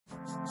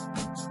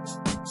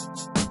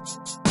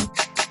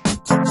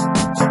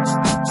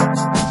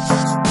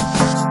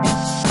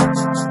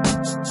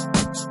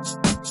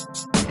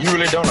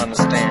really don't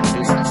understand,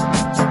 do you?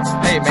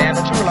 Hey, man,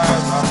 don't you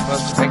realize for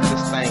us to make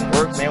this thing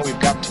work, man, we've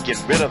got to get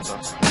rid of the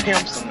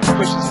pimps and the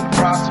pushers and the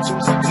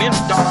prostitutes and then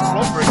start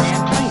all over again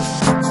clean.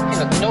 Hey,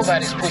 look,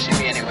 nobody's pushing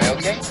me anyway,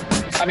 okay?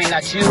 I mean,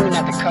 not you,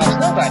 not the cops,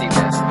 nobody,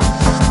 man.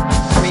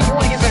 I mean, you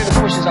want to get rid of the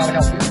pushers, I'll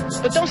help you.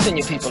 But don't send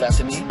your people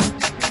after me.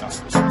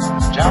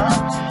 John,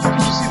 can't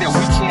you see that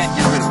we can't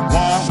get rid of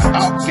one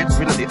without getting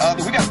rid of the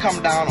other? We got to come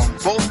down on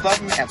both of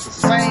them at the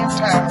same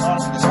time in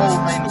order for this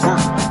whole thing to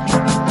work.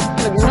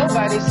 Look,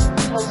 nobody's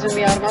closing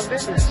me out of my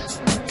business.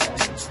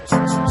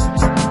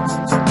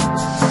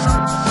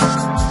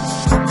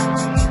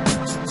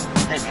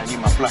 Hey, man, I need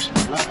my flush of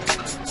blood.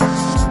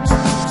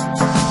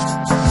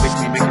 Make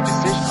me make a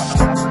decision. I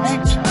don't want to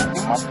make John.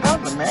 You're my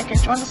brother, man.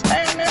 Can't you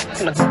understand that?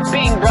 Look,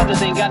 being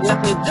brothers ain't got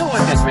nothing to do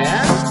with it,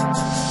 man.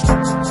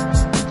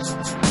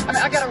 I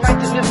mean, I got a right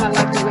to live my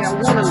life the way I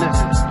want to live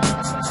it.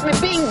 I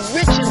mean, being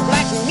rich and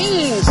black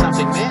means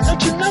something, man.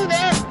 Don't you know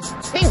that?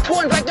 Being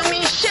poor and black don't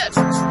mean shit.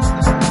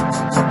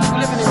 We're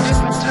living in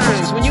different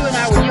times. When you and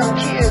I were young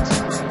kids,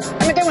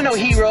 I mean, there were no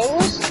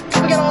heroes.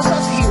 We got all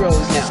sorts of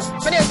heroes now.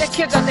 But there are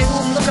kids out there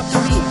who look up to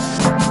me.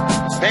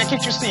 Man,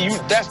 can't you see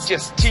that's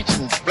just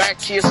teaching black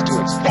kids to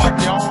exploit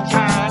their own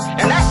kind?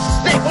 And that's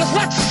sick. Well, it's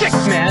not sick,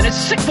 man. It's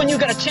sick when you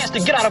got a chance to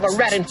get out of a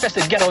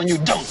rat-infested ghetto and you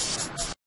don't.